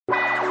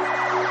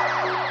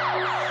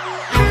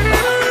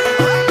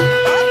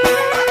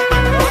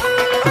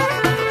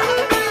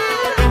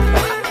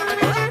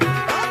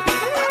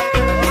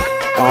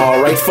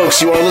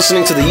folks, you are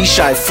listening to the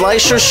Yishai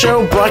Fleischer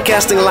Show,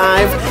 broadcasting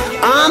live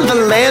on the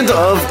Land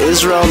of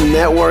Israel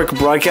Network,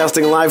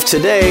 broadcasting live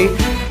today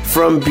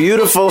from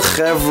beautiful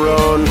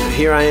Hebron.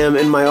 Here I am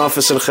in my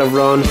office in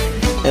Hebron,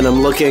 and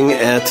I'm looking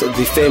at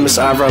the famous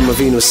Avraham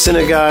Avinu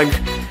Synagogue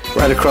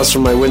right across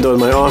from my window in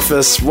my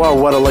office. Wow,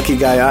 what a lucky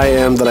guy I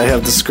am that I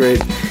have this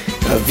great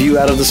view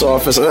out of this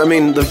office. I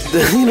mean,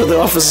 the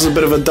office is a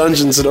bit of a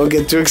dungeon, so don't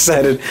get too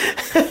excited.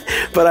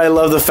 But I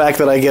love the fact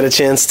that I get a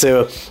chance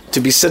to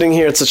be sitting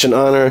here. It's such an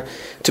honor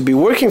to be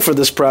working for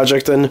this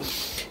project. And,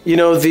 you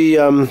know,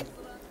 the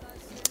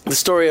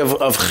story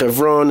of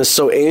Hebron is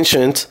so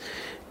ancient,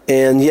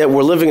 and yet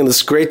we're living in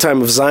this great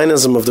time of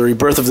Zionism, of the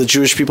rebirth of the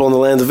Jewish people in the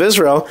land of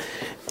Israel.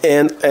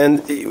 And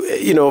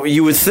you know,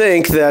 you would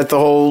think that the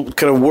whole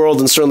kind of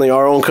world, and certainly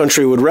our own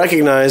country, would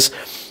recognize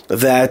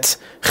that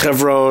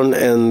Hebron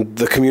and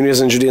the communities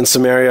in Judea and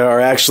Samaria are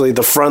actually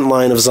the front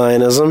line of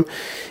Zionism.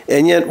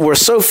 And yet we're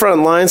so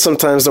front line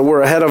sometimes that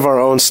we're ahead of our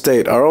own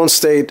state. Our own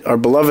state, our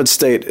beloved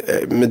state,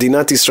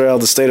 Medinat Israel,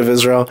 the state of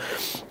Israel,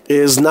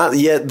 is not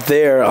yet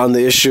there on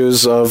the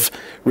issues of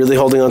really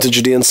holding on to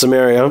Judea and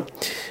Samaria.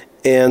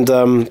 And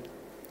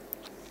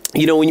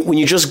you know, when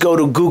you just go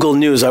to Google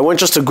News, I went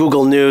just to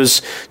Google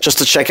News just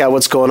to check out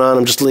what's going on.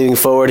 I'm just leaning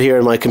forward here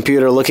in my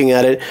computer looking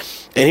at it.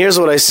 And here's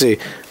what I see.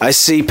 I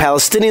see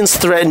Palestinians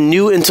threaten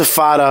new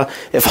intifada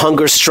if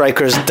hunger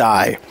strikers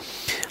die.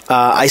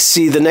 I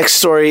see the next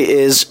story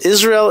is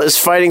Israel is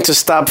fighting to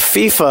stop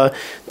FIFA,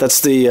 that's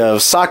the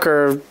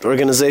soccer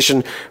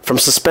organization, from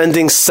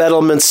suspending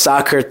settlement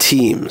soccer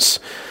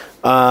teams.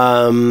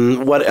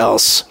 What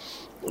else?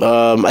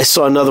 I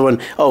saw another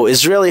one. Oh,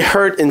 Israeli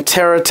hurt in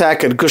terror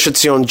attack at Gush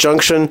Etzion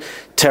Junction.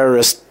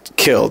 Terrorist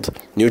killed,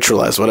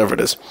 neutralized, whatever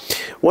it is.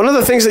 One of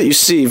the things that you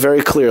see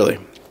very clearly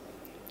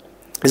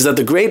is that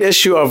the great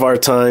issue of our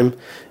time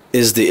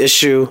is the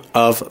issue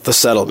of the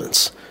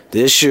settlements,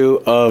 the issue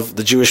of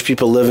the Jewish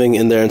people living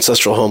in their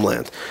ancestral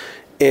homeland.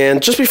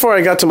 And just before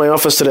I got to my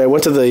office today, I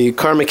went to the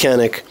car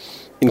mechanic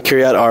in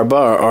Kiryat Arba,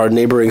 our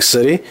neighboring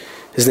city.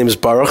 His name is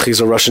Baruch. He's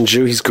a Russian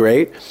Jew. He's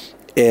great.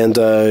 And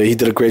he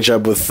did a great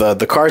job with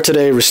the car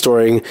today,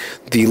 restoring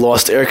the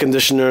lost air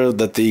conditioner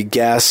that the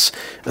gas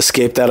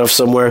escaped out of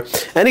somewhere.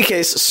 Any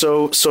case,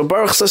 so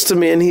Baruch says to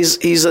me, and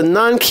he's a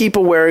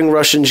non-kippah wearing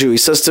Russian Jew. He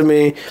says to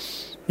me,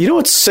 you know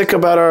what's sick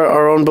about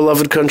our own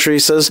beloved country? He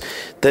says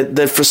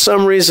that for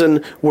some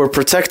reason we're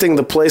protecting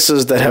the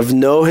places that have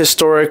no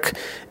historic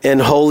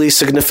and holy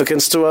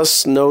significance to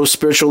us, no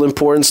spiritual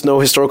importance,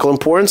 no historical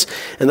importance,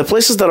 and the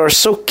places that are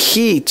so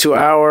key to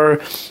our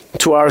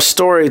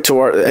story,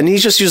 and he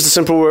just used the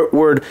simple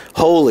word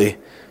holy,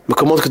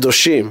 Makomot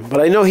Kedoshim. But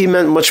I know he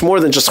meant much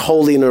more than just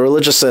holy in a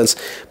religious sense,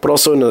 but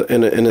also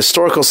in a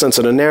historical sense,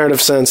 in a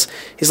narrative sense.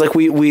 He's like,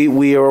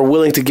 we are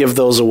willing to give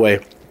those away.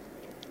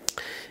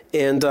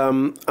 And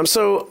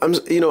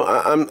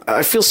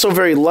I feel so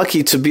very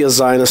lucky to be a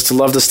Zionist, to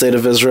love the state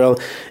of Israel,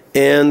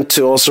 and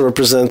to also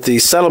represent the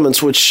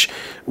settlements, which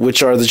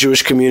are the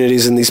Jewish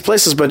communities in these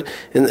places. But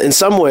in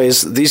some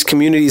ways, these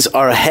communities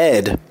are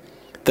ahead.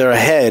 They're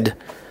ahead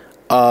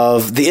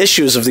of the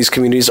issues of these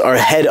communities, are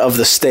ahead of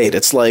the state.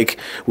 It's like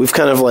we've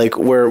kind of like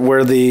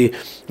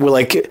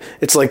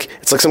it's like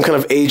some kind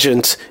of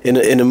agent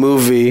in a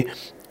movie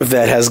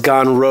that has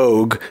gone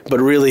rogue, but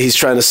really he's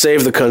trying to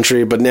save the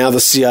country, but now the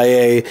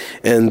CIA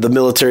and the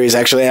military is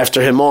actually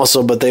after him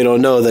also, but they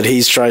don't know that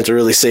he's trying to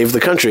really save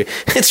the country.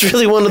 It's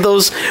really one of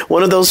those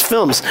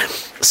films.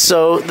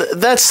 So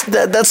that's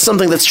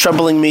something that's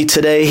troubling me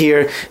today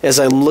here as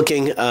I'm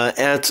looking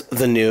at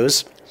the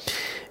news.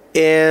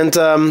 And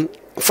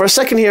for a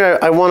second here,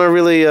 I want to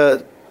really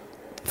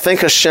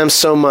thank Hashem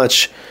so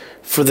much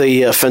for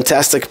the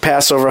fantastic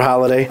Passover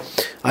holiday.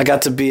 I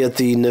got to be at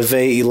the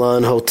Neve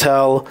Ilan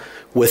Hotel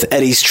with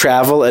Eddie's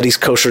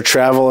Kosher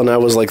Travel, and I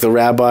was like the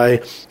rabbi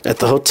at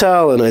the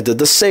hotel, and I did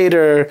the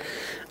Seder,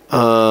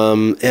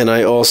 and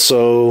I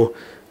also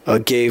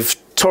gave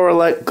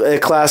Torah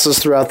classes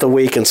throughout the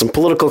week and some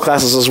political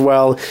classes as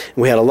well. And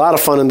we had a lot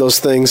of fun in those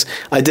things.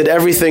 I did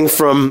everything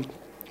from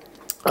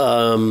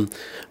five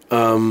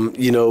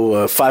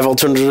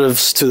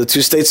alternatives to the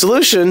two-state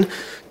solution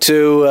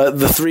to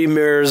the three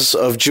mirrors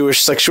of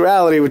Jewish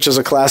sexuality, which is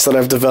a class that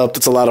I've developed.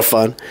 It's a lot of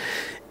fun.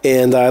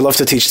 And I love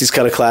to teach these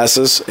kind of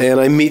classes, and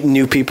I meet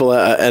new people.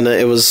 And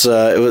I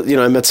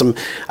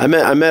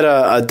met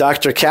a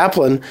Dr.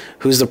 Kaplan,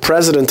 who's the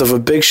president of a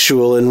big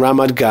shul in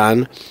Ramat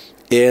Gan,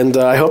 and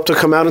I hope to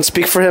come out and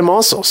speak for him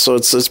also. So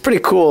it's pretty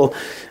cool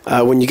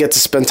when you get to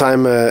spend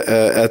time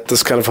at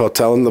this kind of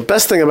hotel. And the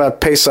best thing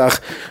about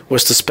Pesach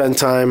was to spend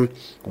time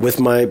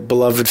with my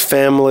beloved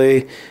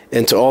family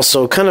and to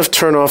also kind of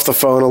turn off the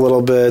phone a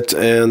little bit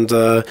and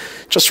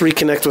just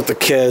reconnect with the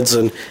kids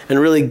and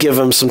really give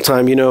them some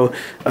time. You know,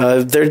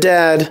 their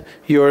dad,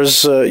 your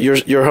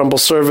humble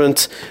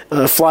servant,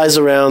 flies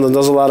around and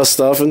does a lot of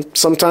stuff. And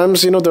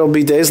sometimes, there'll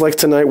be days like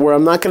tonight where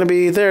I'm not going to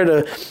be there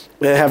to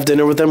have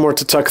dinner with them or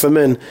to tuck them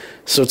in.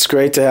 So it's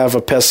great to have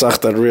a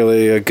Pesach that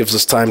really gives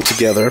us time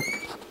together.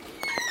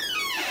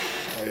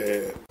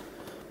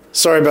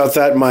 Sorry about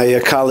that.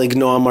 My colleague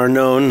Noam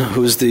Arnon,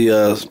 who's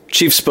the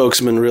chief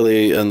spokesman,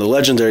 really, and the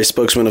legendary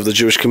spokesman of the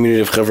Jewish community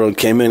of Hebron,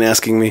 came in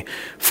asking me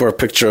for a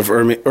picture of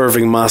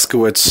Irving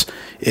Moskowitz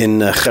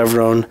in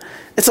Hebron.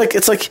 It's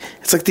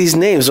like these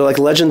names are like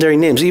legendary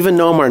names. Even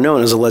Noam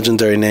Arnon is a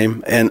legendary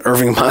name, and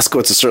Irving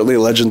Moskowitz is certainly a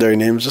legendary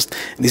name. And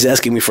he's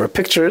asking me for a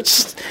picture.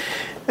 It's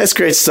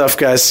great stuff,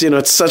 guys.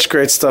 It's such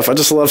great stuff. I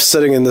just love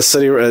sitting in the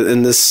city,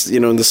 in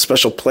this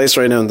special place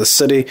right now in the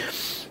city.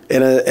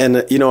 And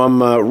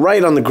I'm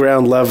right on the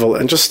ground level,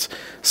 and just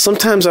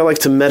sometimes I like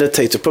to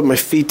meditate, to put my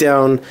feet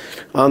down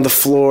on the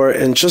floor,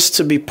 and just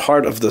to be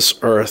part of this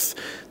earth.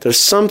 There's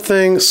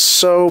something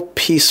so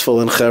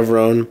peaceful in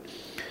Hebron.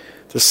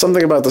 There's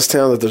something about this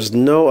town that there's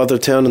no other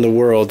town in the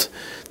world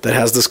that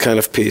has this kind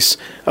of peace.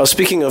 I was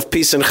speaking of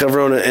peace in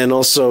Hebron and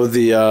also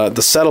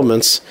the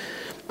settlements.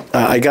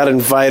 I got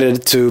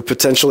invited to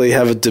potentially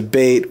have a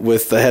debate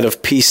with the head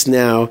of Peace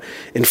Now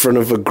in front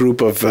of a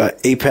group of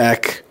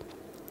AIPAC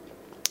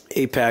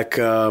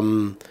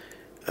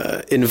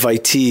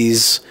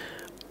invitees,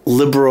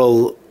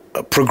 liberal,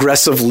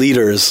 progressive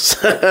leaders.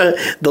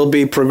 There'll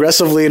be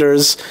progressive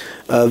leaders,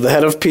 the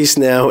head of Peace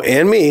Now,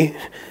 and me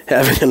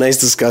having a nice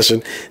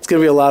discussion. It's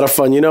going to be a lot of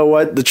fun. You know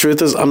what? The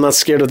truth is, I'm not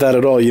scared of that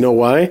at all. You know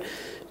why?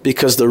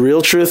 Because the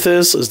real truth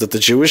is that the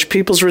Jewish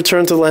people's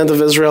return to the land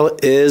of Israel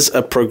is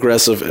a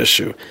progressive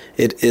issue.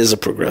 It is a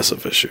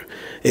progressive issue.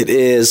 It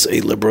is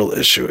a liberal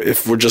issue,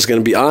 if we're just going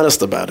to be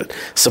honest about it.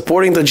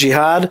 Supporting the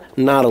jihad,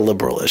 not a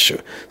liberal issue.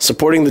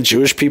 Supporting the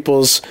Jewish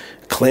people's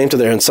claim to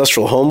their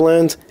ancestral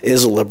homeland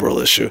is a liberal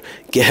issue.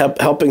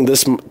 Helping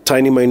this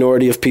tiny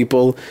minority of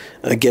people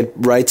get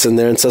rights in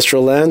their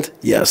ancestral land,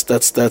 yes,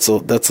 that's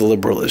a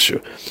liberal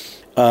issue.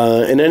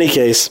 In any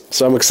case,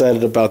 so I'm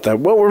excited about that.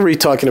 What were we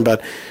talking about?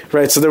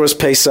 Right, so there was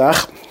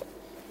Pesach,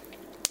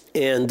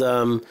 and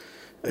I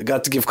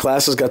got to give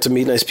classes, got to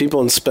meet nice people,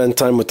 and spend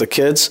time with the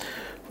kids.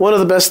 One of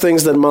the best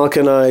things that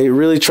Malka and I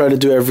really try to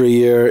do every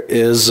year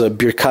is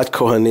Birkat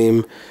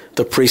Kohanim,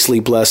 the priestly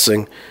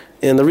blessing.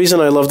 And the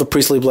reason I love the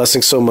priestly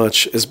blessing so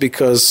much is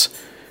because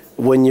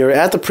when you're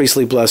at the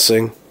priestly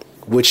blessing,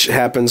 which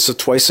happens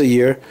twice a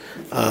year,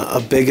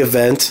 a big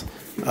event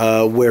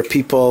where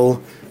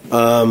people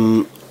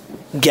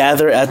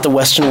gather at the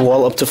Western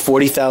Wall, up to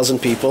 40,000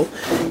 people.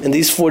 And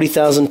these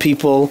 40,000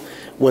 people,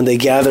 when they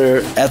gather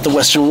at the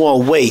Western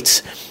Wall,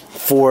 wait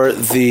for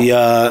the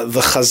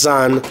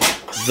Chazan,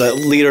 the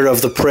leader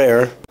of the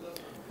prayer.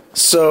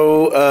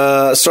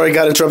 So, sorry,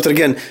 got interrupted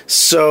again.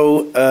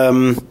 So,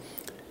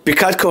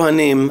 Birkat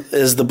Kohanim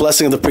is the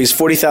blessing of the priest.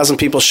 40,000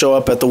 people show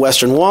up at the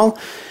Western Wall.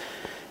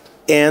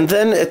 And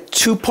then at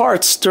two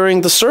parts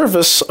during the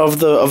service of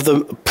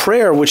the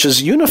prayer, which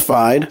is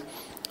unified,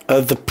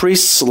 the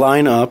priests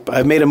line up.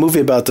 I made a movie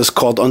about this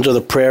called Under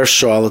the Prayer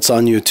Shawl. It's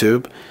on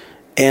YouTube.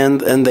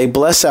 And they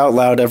bless out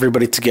loud,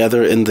 everybody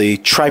together, in the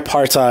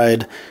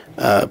tripartite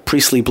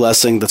priestly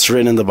blessing that's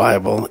written in the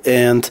Bible.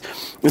 And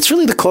it's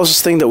really the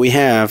closest thing that we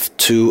have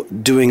to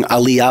doing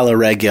Aliyah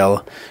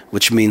L'Regel,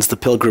 which means the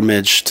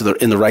pilgrimage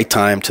in the right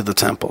time to the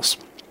temples.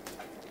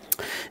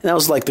 And that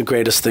was like the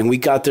greatest thing. We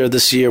got there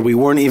this year. We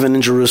weren't even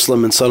in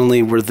Jerusalem, and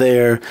suddenly we're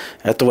there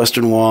at the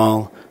Western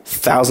Wall.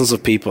 Thousands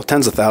of people,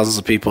 tens of thousands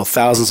of people,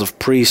 thousands of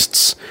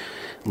priests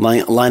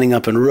lining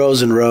up in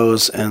rows and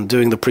rows and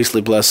doing the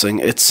priestly blessing.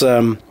 It's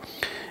I'm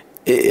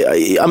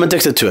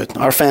addicted to it.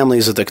 Our family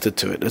is addicted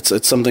to it.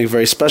 It's something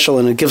very special,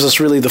 and it gives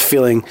us really the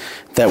feeling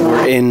that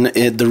we're in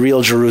the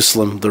real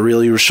Jerusalem, the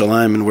real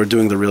Yerushalayim, and we're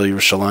doing the real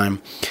Yerushalayim,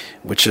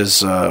 which is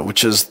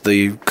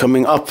the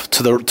coming up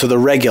to the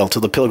regel, to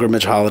the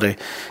pilgrimage holiday.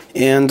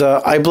 And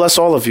I bless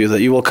all of you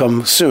that you will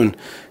come soon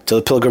to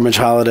the pilgrimage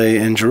holiday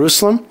in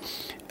Jerusalem.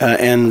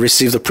 And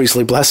receive the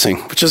priestly blessing,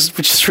 which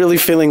is really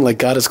feeling like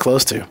God is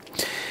close to you.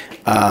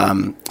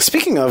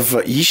 Speaking of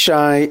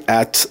Yishai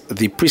at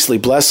the priestly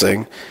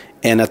blessing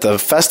and at the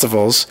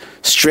festivals,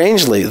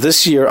 strangely,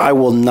 this year I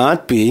will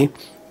not be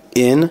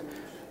in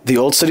the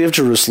old city of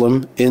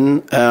Jerusalem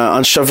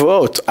on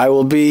Shavuot. I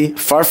will be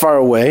far, far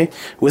away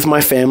with my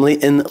family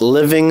in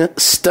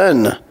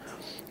Livingston,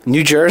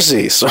 New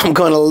Jersey. So I'm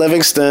going to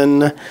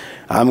Livingston.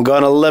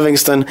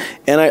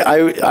 And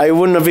I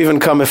wouldn't have even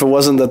come if it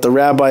wasn't that the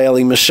Rabbi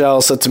Eli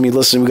Michel said to me,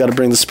 listen, we got to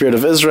bring the spirit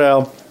of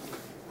Israel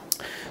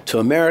to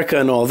America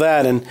and all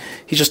that. And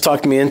he just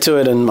talked me into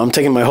it, and I'm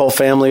taking my whole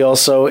family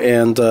also,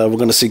 and we're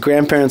going to see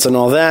grandparents and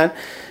all that.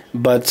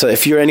 But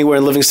if you're anywhere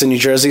in Livingston, New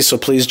Jersey, so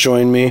please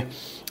join me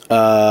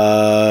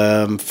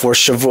for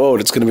Shavuot.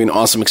 It's going to be an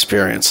awesome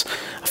experience.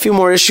 A few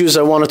more issues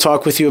I want to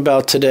talk with you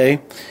about today.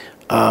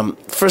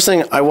 First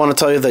thing, I want to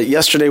tell you that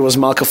yesterday was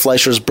Malka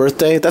Fleischer's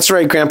birthday. That's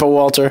right, Grandpa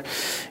Walter.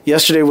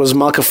 Yesterday was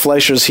Malka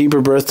Fleischer's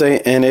Hebrew birthday,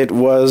 and it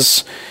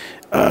was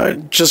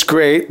just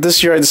great.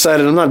 This year I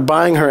decided I'm not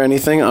buying her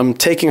anything. I'm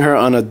taking her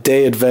on a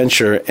day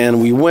adventure,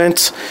 and we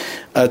went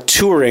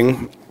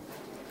touring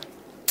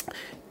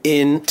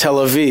in Tel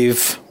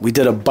Aviv. We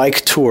did a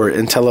bike tour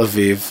in Tel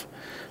Aviv,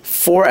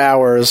 4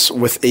 hours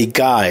with a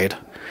guide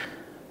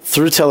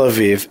through Tel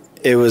Aviv.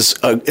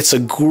 It's a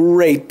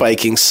great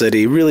biking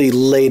city, really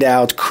laid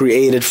out,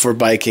 created for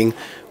biking,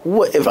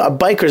 if a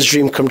biker's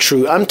dream come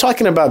true. I'm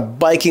talking about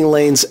biking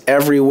lanes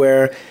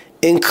everywhere,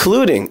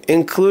 including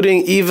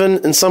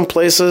even in some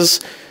places,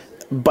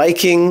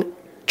 biking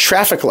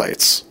traffic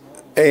lights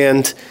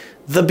and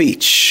the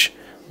beach,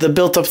 the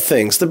built-up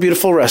things, the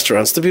beautiful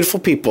restaurants, the beautiful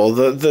people,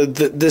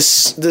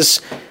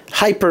 this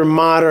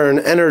hyper-modern,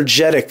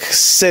 energetic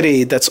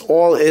city that's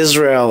all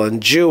Israel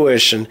and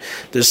Jewish, and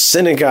there's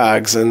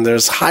synagogues, and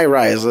there's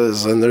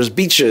high-rises, and there's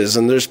beaches,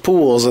 and there's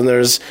pools, and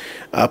there's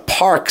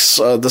parks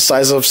the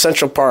size of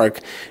Central Park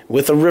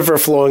with a river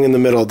flowing in the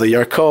middle, the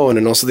Yarkon,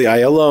 and also the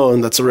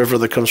Ayalon, that's a river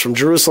that comes from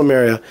Jerusalem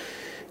area.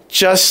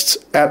 Just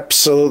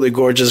absolutely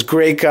gorgeous.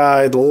 Great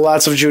guy,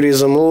 lots of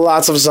Judaism,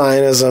 lots of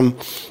Zionism,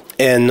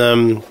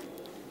 and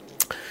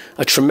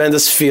a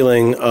tremendous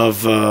feeling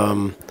of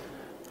a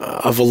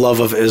love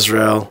of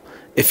Israel.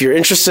 If you're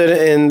interested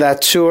in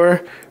that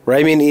tour,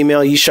 write me an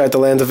email,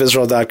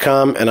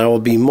 yishai@thelandofisrael.com, and I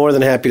will be more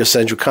than happy to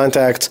send you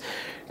contact.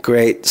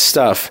 Great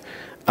stuff.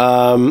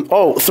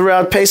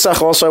 Throughout Pesach,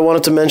 also I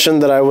wanted to mention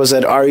that I was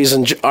at Ari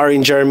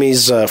and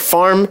Jeremy's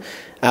farm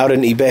out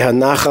in Ibei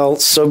HaNachal.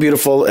 So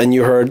beautiful, and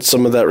you heard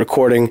some of that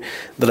recording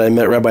that I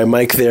met Rabbi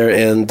Mike there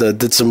and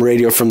did some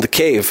radio from the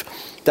cave.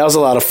 That was a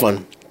lot of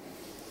fun.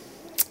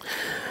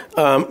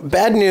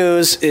 Bad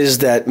news is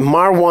that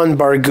Marwan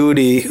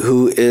Barghouti,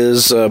 who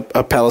is a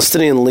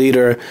Palestinian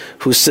leader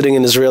who's sitting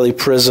in Israeli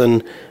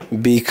prison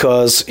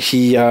because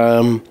he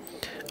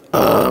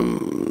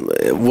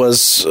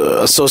was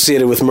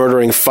associated with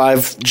murdering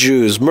 5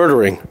 Jews,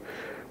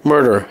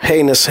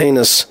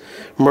 heinous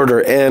murder,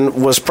 and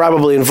was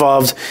probably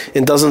involved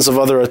in dozens of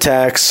other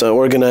attacks,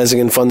 organizing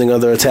and funding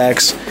other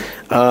attacks.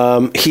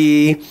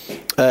 He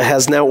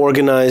has now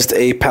organized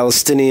a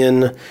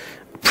Palestinian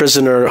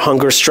prisoner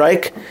hunger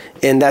strike,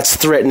 and that's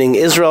threatening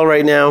Israel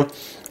right now.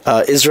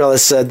 Israel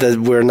has said that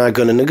we're not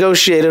going to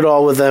negotiate at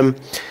all with them,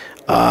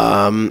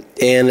 and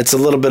it's a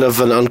little bit of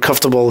an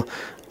uncomfortable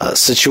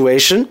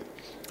situation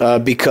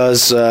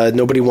because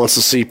nobody wants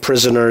to see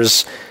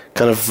prisoners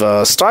kind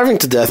of starving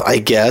to death, I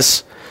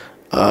guess.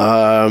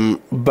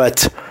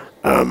 But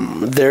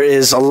there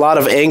is a lot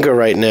of anger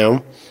right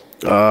now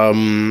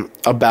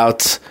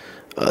about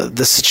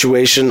the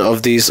situation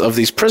of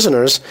these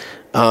prisoners.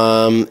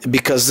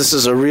 Because this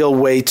is a real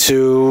way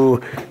to,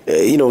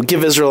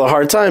 give Israel a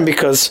hard time,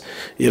 because,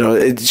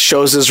 it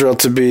shows Israel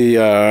to be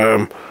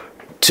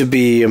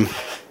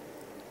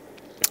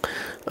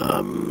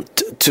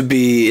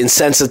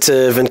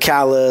insensitive and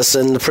callous,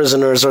 and the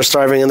prisoners are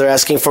starving, and they're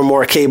asking for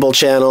more cable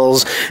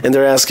channels, and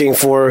they're asking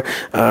for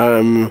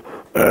a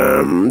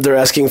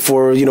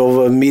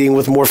meeting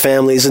with more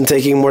families and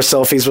taking more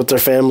selfies with their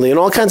family and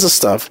all kinds of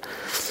stuff.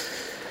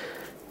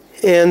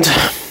 And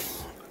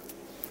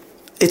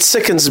it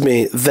sickens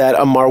me that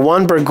a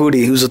Marwan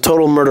Barghouti, who's a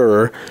total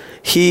murderer,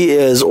 he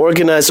is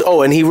organized.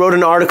 Oh, and he wrote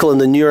an article in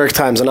the New York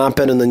Times, an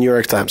op-ed in the New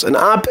York Times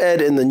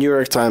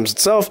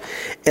itself.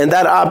 And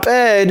that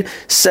op-ed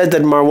said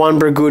that Marwan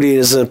Barghouti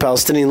is a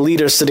Palestinian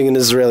leader sitting in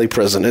Israeli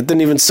prison. It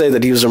didn't even say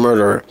that he was a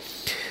murderer.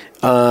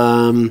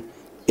 And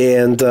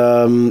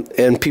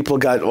people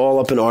got all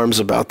up in arms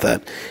about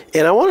that.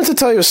 And I wanted to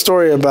tell you a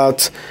story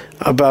about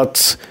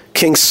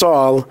King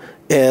Saul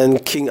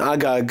and King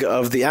Agag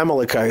of the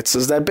Amalekites,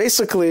 is that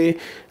basically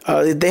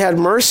they had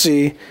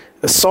mercy.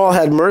 King Saul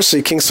had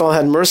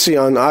mercy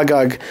on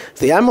Agag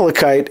the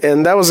Amalekite,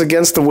 and that was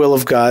against the will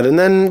of God. And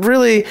then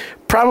really,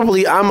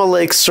 probably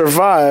Amalek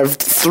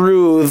survived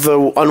through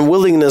the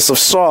unwillingness of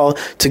Saul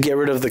to get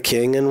rid of the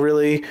king, and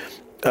really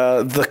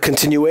the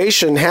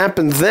continuation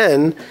happened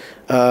then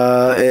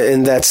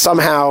in that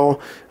somehow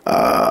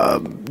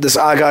this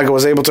Agag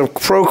was able to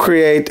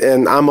procreate,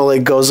 and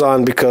Amalek goes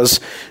on because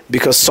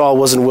Saul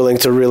wasn't willing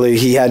to really.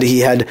 He had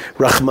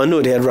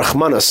Rahmanut, he had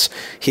Rahmanas,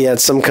 he had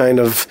some kind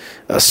of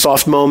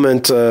soft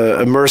moment,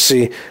 a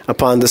mercy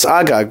upon this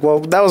Agag. Well,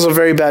 that was a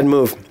very bad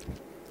move,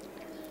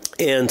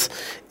 and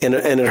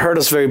it hurt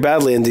us very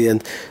badly in the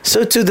end.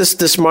 So too this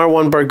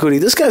Marwan Barghouti,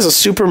 this guy's a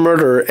super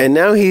murderer, and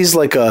now he's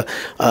like a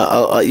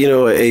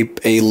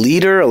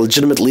leader, a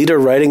legitimate leader,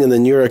 writing in the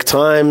New York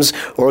Times,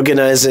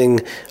 organizing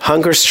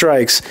hunger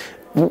strikes.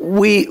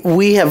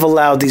 We have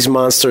allowed these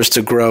monsters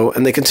to grow,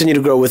 and they continue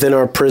to grow within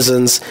our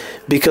prisons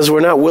because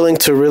we're not willing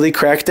to really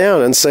crack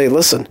down and say,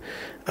 listen,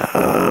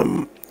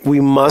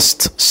 we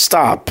must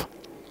stop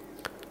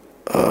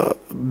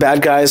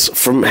bad guys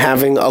from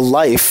having a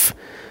life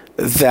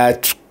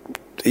that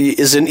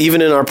isn't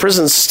even in our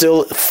prisons,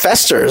 still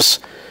festers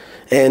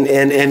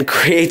and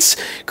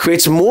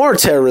creates more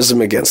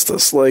terrorism against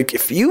us. Like,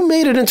 if you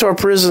made it into our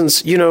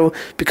prisons,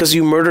 because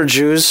you murder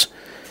Jews,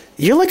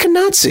 you're like a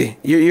Nazi.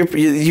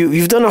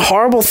 You've done a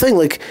horrible thing.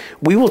 Like,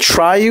 we will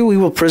try you, we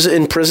will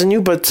imprison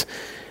you, but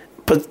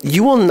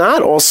you will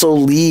not also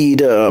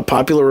lead a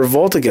popular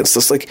revolt against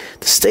us. Like,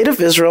 the state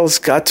of Israel has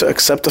got to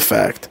accept the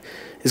fact.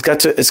 It's got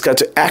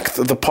to act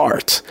the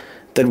part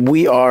that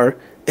we are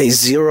a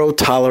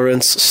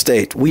zero-tolerance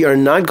state. We are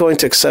not going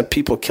to accept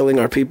people killing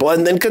our people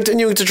and then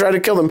continuing to try to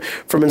kill them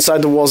from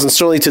inside the walls, and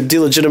certainly to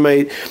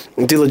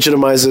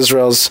delegitimize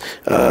Israel's,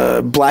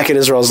 blacken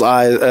Israel's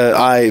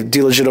eye,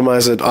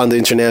 delegitimize it on the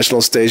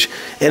international stage.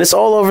 And it's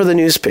all over the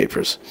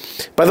newspapers.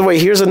 By the way,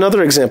 here's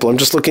another example. I'm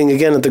just looking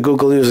again at the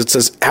Google News. It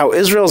says how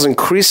Israel is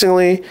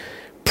increasingly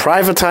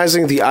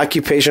privatizing the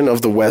occupation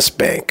of the West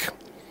Bank.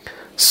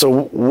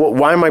 So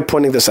why am I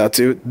pointing this out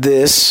to you?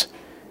 This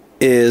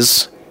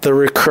is the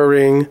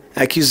recurring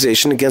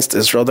accusation against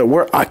Israel that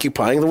we're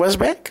occupying the West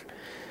Bank.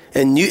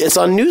 And it's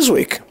on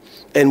Newsweek.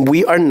 And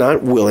we are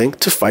not willing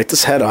to fight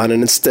this head on.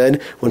 And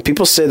instead, when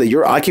people say that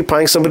you're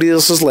occupying somebody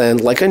else's land,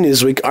 like on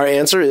Newsweek, our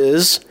answer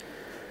is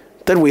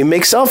that we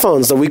make cell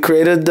phones, that we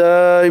created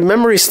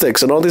memory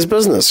sticks and all this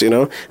business,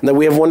 and that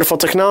we have wonderful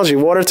technology,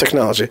 water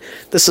technology.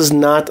 This is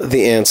not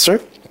the answer.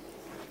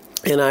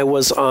 And I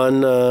was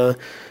on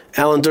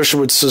Alan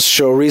Dershowitz's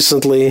show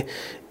recently,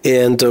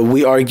 and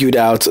we argued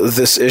out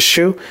this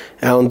issue.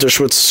 Alan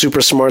Dershowitz, super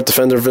smart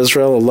defender of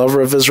Israel, a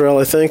lover of Israel,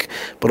 I think,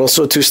 but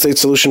also a two-state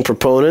solution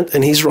proponent,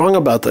 and he's wrong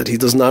about that. He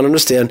does not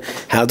understand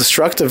how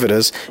destructive it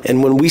is.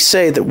 And when we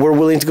say that we're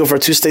willing to go for a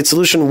two-state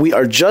solution, we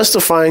are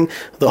justifying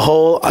the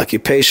whole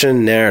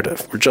occupation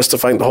narrative. We're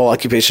justifying the whole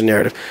occupation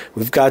narrative.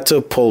 We've got to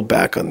pull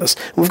back on this.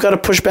 We've got to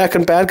push back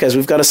on bad guys.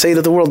 We've got to say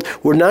to the world,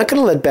 we're not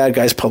going to let bad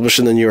guys publish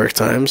in the New York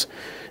Times.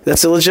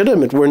 That's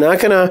illegitimate. We're not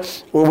gonna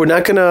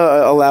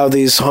allow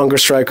these hunger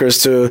strikers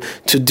to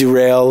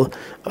derail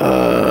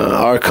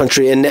our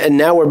country. And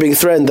now we're being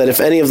threatened that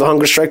if any of the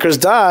hunger strikers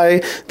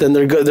die, then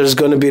there's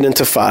going to be an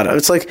intifada.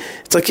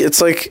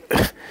 It's like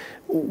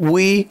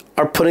we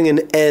are putting an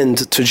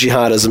end to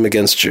jihadism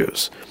against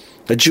Jews.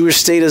 A Jewish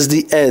state is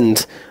the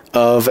end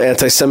of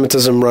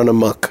anti-Semitism run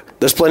amok.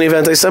 There's plenty of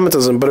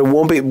anti-Semitism, but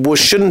it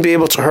shouldn't be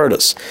able to hurt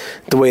us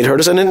the way it hurt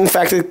us. And in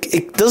fact,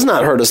 it does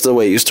not hurt us the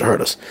way it used to hurt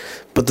us.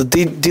 But the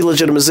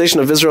delegitimization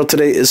of Israel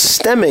today is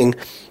stemming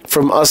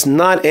from us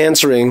not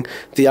answering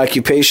the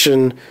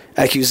occupation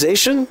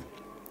accusation,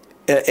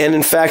 and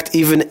in fact,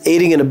 even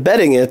aiding and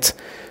abetting it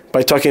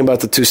by talking about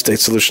the two-state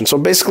solution. So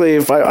basically,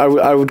 if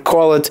I would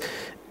call it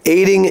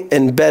aiding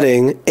and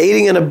abetting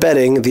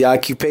the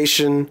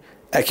occupation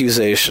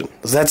accusation.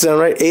 Does that sound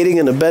right? Aiding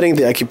and abetting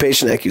the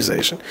occupation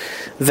accusation.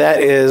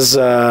 That is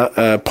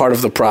part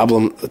of the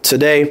problem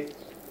today.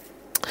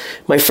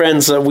 My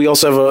friends, we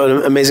also have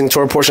an amazing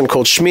Torah portion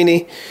called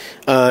Shmini,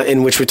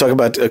 in which we talk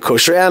about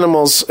kosher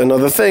animals and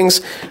other things,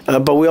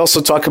 but we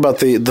also talk about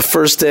the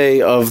first day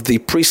of the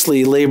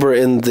priestly labor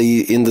in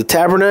the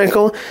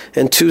tabernacle,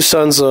 and two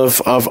sons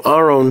of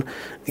Aaron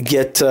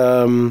get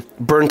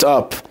burnt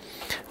up.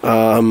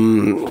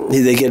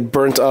 They get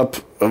burnt up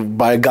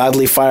by a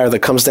godly fire that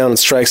comes down and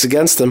strikes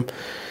against them.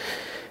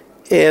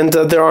 And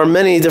there are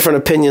many different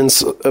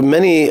opinions.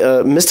 Many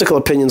mystical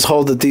opinions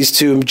hold that these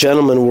two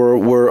gentlemen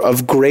were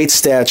of great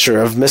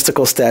stature, of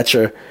mystical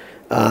stature,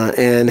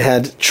 and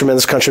had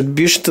tremendous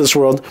contribution to this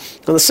world.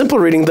 And the simple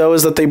reading, though,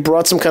 is that they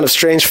brought some kind of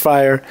strange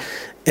fire,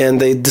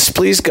 and they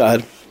displeased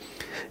God.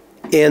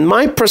 And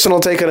my personal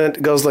take on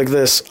it goes like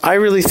this. I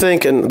really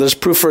think, and there's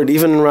proof for it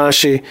even in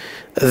Rashi,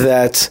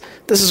 that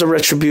this is a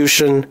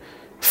retribution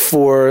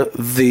for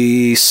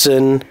the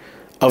sin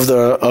of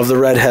the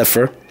red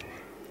heifer,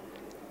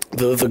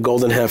 the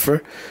golden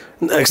heifer.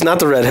 It's not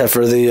the red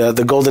heifer,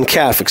 the golden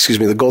calf,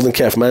 the golden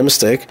calf, my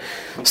mistake.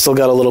 Still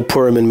got a little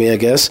Purim in me, I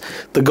guess.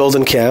 The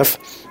golden calf.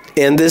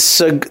 And this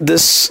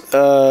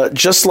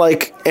just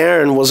like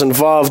Aaron was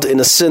involved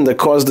in a sin that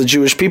caused the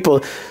Jewish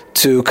people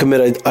to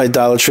commit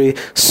idolatry,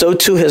 so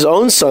too his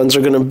own sons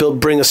are going to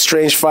bring a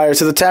strange fire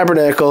to the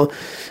tabernacle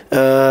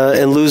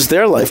and lose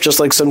their life. Just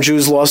like some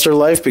Jews lost their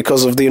life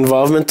because of the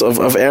involvement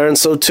of Aaron,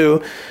 so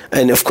too.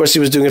 And of course he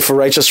was doing it for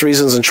righteous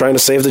reasons and trying to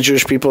save the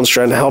Jewish people and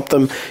trying to help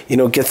them,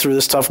 get through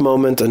this tough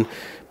moment.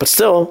 But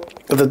still,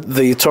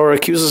 the Torah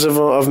accuses him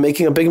of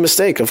making a big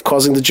mistake, of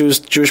causing the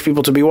Jewish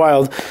people to be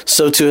wild.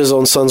 So too his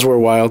own sons were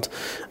wild.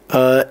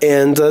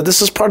 And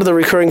this is part of the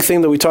recurring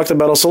theme that we talked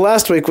about also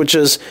last week, which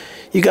is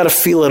you got to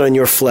feel it on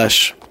your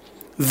flesh.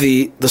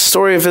 The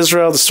story of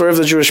Israel, the story of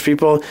the Jewish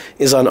people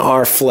is on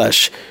our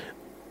flesh.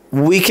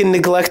 We can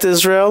neglect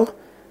Israel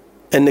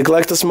and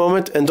neglect this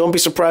moment, and don't be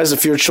surprised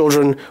if your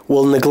children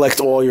will neglect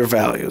all your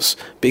values,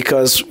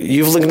 because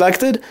you've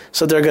neglected,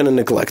 so they're going to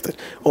neglect it.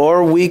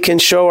 Or we can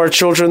show our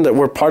children that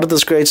we're part of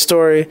this great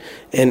story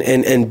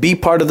and be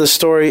part of the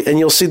story, and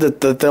you'll see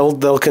that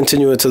they'll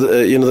continue it to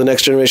the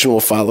next generation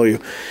will follow you.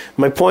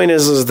 My point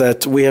is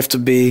that we have to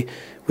be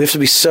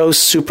so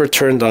super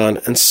turned on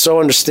and so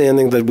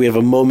understanding that we have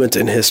a moment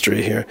in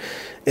history here.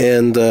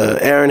 And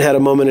Aaron had a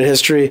moment in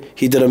history.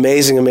 He did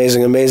amazing,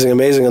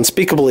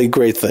 unspeakably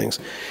great things.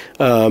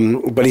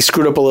 But he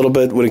screwed up a little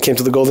bit when it came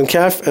to the golden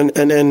calf,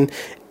 and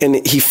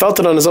he felt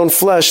it on his own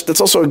flesh. That's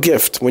also a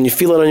gift. When you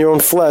feel it on your own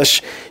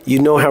flesh, you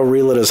know how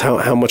real it is,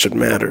 how much it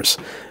matters.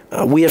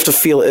 We have to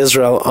feel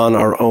Israel on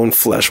our own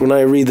flesh. When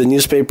I read the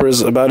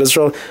newspapers about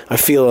Israel, I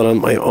feel it on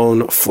my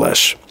own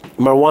flesh.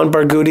 Marwan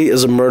Barghouti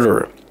is a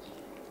murderer.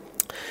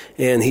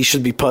 and he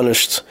should be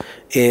punished.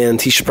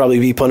 And he should probably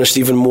be punished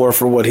even more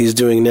for what he's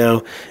doing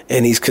now.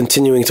 And he's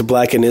continuing to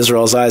blacken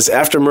Israel's eyes.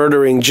 After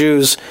murdering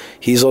Jews,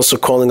 he's also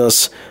calling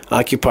us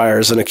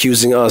occupiers and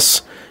accusing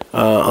us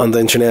on the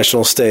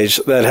international stage.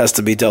 That has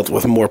to be dealt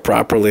with more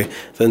properly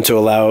than to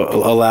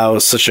allow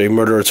such a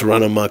murderer to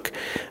run amok.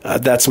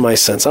 That's my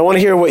sense. I want to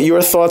hear what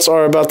your thoughts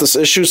are about this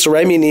issue. So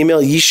write me an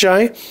email,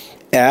 Yishai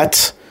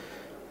at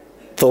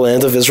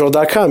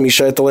thelandofisrael.com,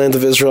 Yishai at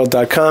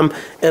thelandofisrael.com.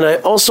 And I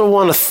also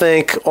want to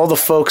thank all the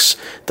folks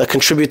that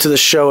contribute to the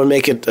show and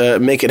make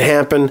it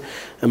happen.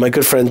 And my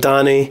good friend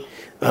Donnie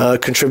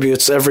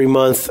contributes every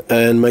month,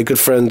 and my good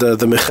friend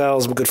the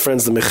Michals, my good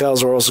friends the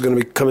Michals are also going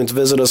to be coming to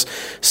visit us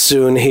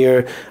soon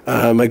here.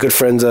 My good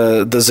friend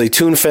the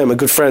Zaytun family, my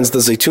good friends the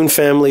Zaytun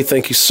family,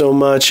 thank you so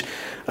much.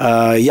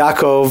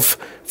 Yaakov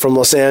from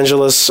Los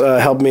Angeles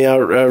helped me out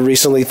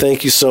recently,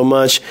 thank you so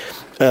much.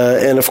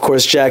 And of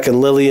course Jack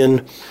and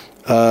Lillian,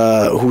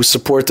 who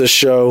support this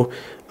show,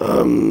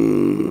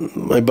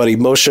 my buddy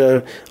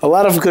Moshe. A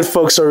lot of good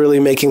folks are really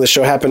making the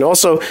show happen.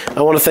 Also,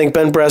 I want to thank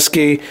Ben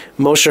Bresky,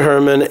 Moshe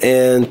Herman,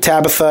 and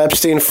Tabitha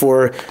Epstein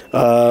for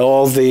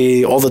all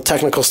the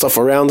technical stuff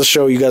around the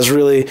show. You guys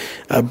really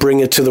bring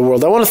it to the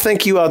world. I want to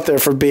thank you out there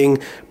for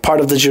being part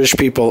of the Jewish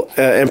people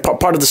and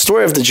part of the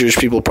story of the Jewish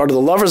people, part of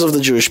the lovers of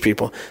the Jewish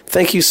people.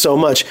 Thank you so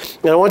much.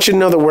 And I want you to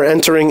know that we're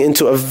entering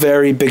into a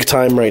very big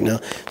time right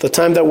now. The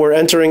time that we're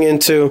entering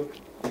into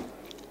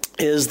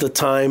is the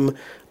time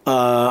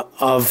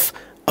of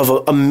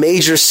a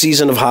major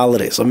season of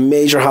holidays. A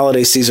major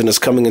holiday season is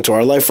coming into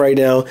our life right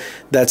now.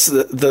 That's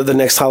the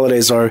next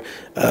holidays are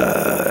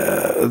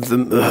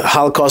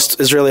the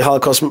Israeli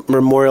Holocaust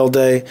Memorial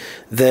Day,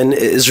 then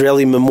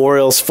Israeli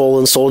Memorials,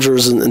 Fallen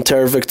Soldiers and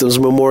Terror Victims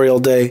Memorial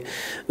Day.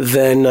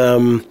 Then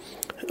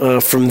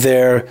from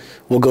there,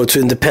 we'll go to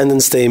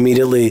Independence Day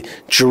immediately,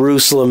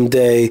 Jerusalem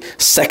Day,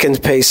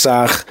 Second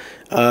Pesach,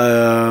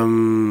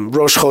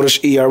 Rosh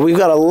Chodesh Iyar. We've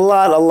got a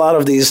lot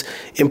of these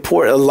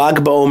important, Lag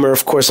BaOmer,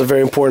 of course, a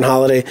very important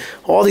holiday.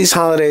 All these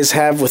holidays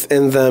have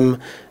within them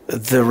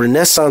the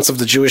renaissance of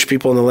the Jewish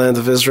people in the land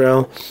of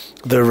Israel,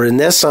 the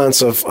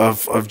renaissance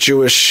of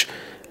Jewish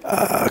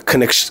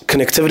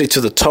connectivity to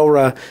the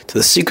Torah, to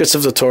the secrets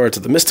of the Torah, to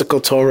the mystical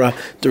Torah,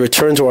 the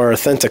return to our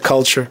authentic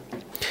culture.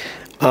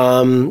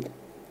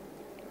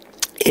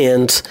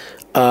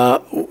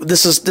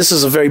 This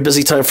is a very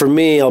busy time for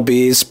me. I'll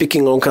be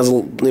speaking on all kinds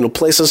of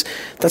places.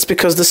 That's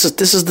because this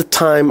is the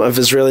time of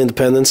Israeli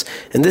independence,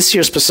 and this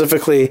year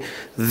specifically,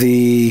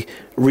 the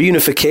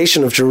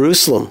reunification of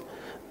Jerusalem,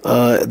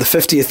 the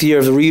 50th year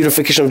of the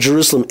reunification of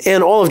Jerusalem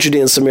and all of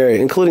Judea and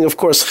Samaria, including, of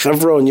course,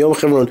 Hebron, Yom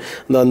Hebron.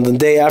 And on the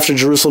day after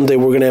Jerusalem Day,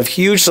 we're going to have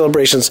huge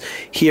celebrations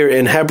here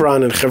in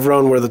Hebron and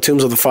Hebron, where the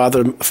tombs of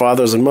the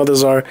fathers and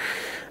mothers are.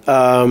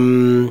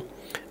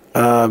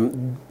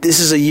 This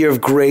is a year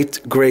of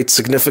great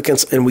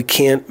significance, and we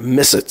can't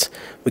miss it.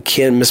 We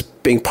can't miss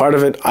being part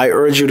of it. I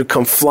urge you to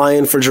come fly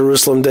in for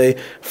Jerusalem Day,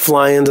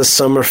 fly in this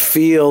summer,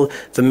 feel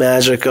the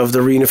magic of the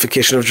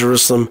reunification of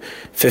Jerusalem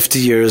 50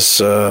 years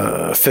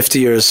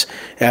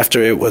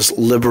after it was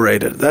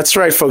liberated. That's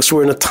right, folks.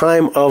 We're in a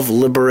time of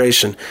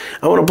liberation.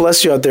 I want to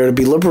bless you out there to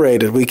be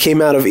liberated. We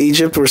came out of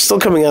Egypt. We're still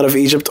coming out of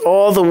Egypt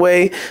all the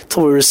way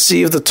till we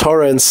receive the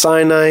Torah in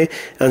Sinai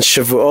and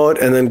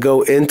Shavuot, and then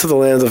go into the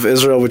land of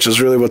Israel, which is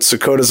really what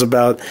Sukkot is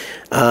about.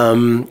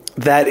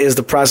 That is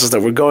the process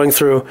that we're going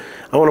through.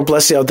 I want to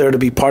bless you out there to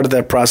be part of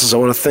that process. I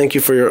want to thank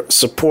you for your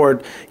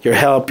support, your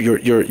help, your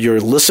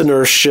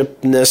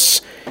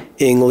listenershipness,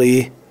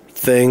 Ingly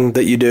thing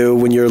that you do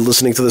when you're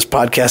listening to this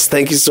podcast.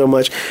 Thank you so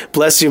much.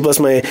 Bless you. Bless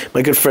my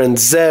good friend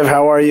Zev.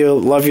 How are you?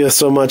 Love you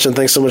so much, and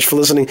thanks so much for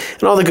listening.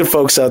 And all the good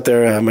folks out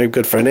there, my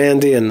good friend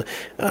Andy, and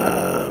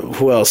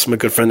who else? My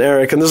good friend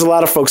Eric. And there's a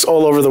lot of folks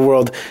all over the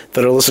world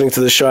that are listening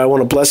to the show. I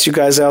want to bless you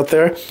guys out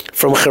there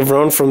from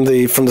Hebron, from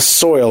the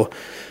soil.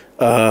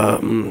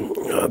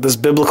 This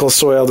biblical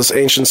soil, this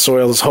ancient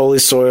soil, this holy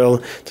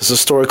soil, this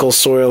historical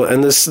soil,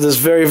 and this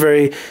very,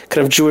 very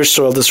kind of Jewish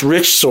soil, this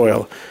rich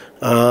soil,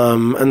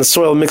 and the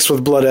soil mixed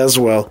with blood as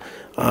well.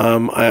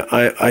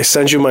 I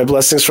send you my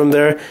blessings from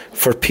there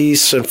for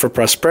peace and for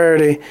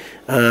prosperity,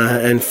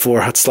 and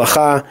for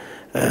hatzlacha,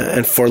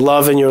 and for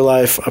love in your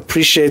life.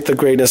 Appreciate the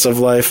greatness of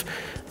life.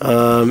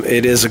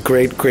 It is a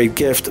great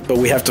gift, but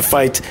we have to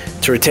fight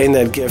to retain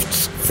that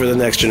gift for the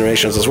next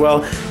generations as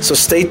well. So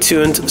stay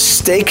tuned,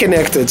 stay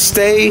connected,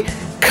 stay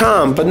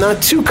calm, but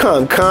not too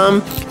calm.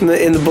 Calm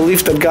in the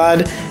belief that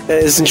God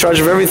is in charge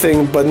of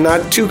everything, but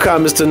not too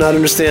calm is to not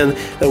understand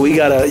that we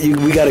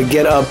gotta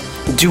get up,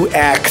 do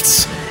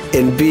acts,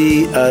 and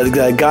be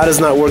God is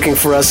not working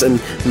for us, and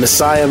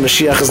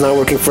Mashiach is not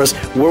working for us.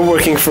 We're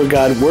working for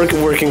God. We're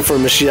working for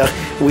Mashiach.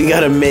 We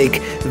got to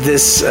make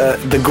this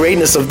the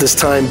greatness of this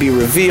time be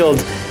revealed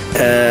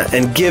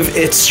and give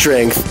it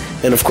strength.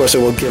 And of course, it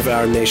will give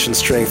our nation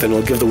strength, and it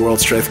will give the world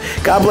strength.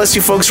 God bless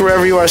you, folks,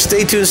 wherever you are.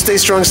 Stay tuned, stay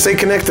strong, stay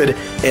connected,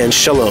 and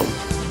shalom.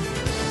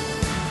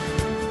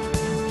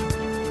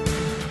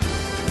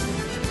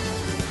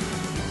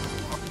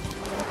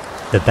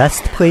 The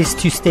best place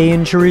to stay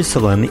in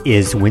Jerusalem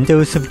is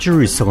Windows of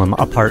Jerusalem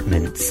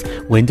Apartments.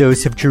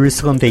 Windows of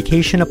Jerusalem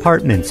Vacation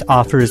Apartments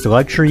offers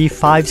luxury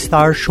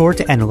 5-star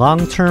short and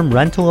long-term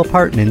rental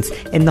apartments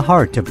in the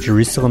heart of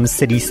Jerusalem's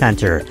city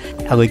center.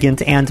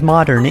 Elegant and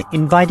modern,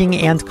 inviting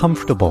and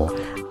comfortable.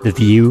 The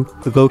view,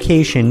 the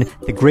location,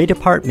 the great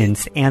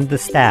apartments, and the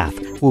staff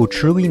will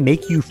truly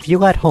make you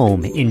feel at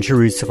home in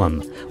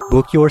Jerusalem.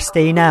 Book your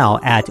stay now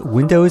at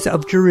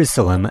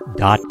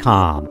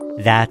windowsofjerusalem.com.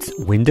 That's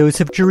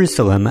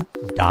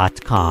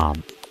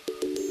windowsofjerusalem.com.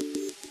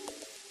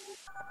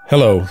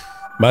 Hello,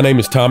 my name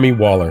is Tommy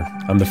Waller.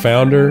 I'm the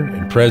founder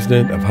and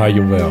president of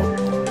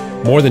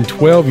Hayovel. More than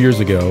 12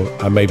 years ago,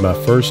 I made my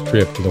first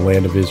trip to the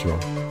land of Israel.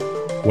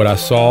 What I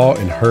saw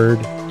and heard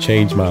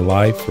changed my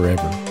life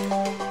forever.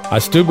 I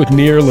stood with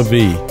Nir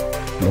Levi,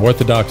 an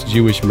Orthodox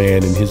Jewish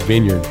man in his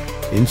vineyard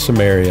in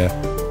Samaria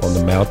on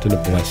the Mountain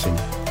of Blessing.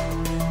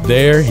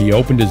 There, he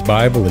opened his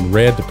Bible and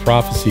read the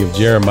prophecy of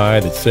Jeremiah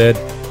that said,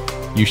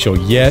 "You shall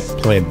yet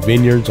plant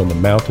vineyards on the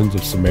mountains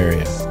of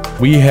Samaria."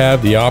 We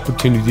have the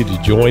opportunity to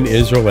join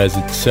Israel as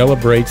it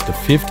celebrates the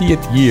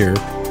 50th year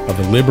of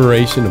the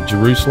liberation of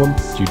Jerusalem,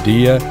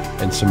 Judea,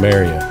 and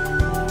Samaria.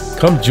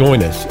 Come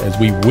join us as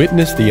we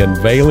witness the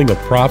unveiling of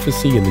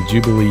prophecy in the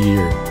Jubilee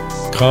year.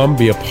 Come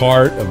be a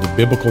part of the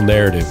biblical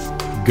narrative.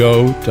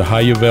 Go to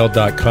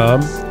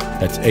Hayovel.com,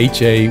 that's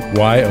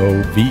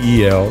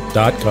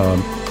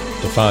HAYOVEL.com,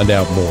 to find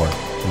out more.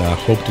 And I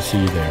hope to see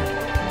you there.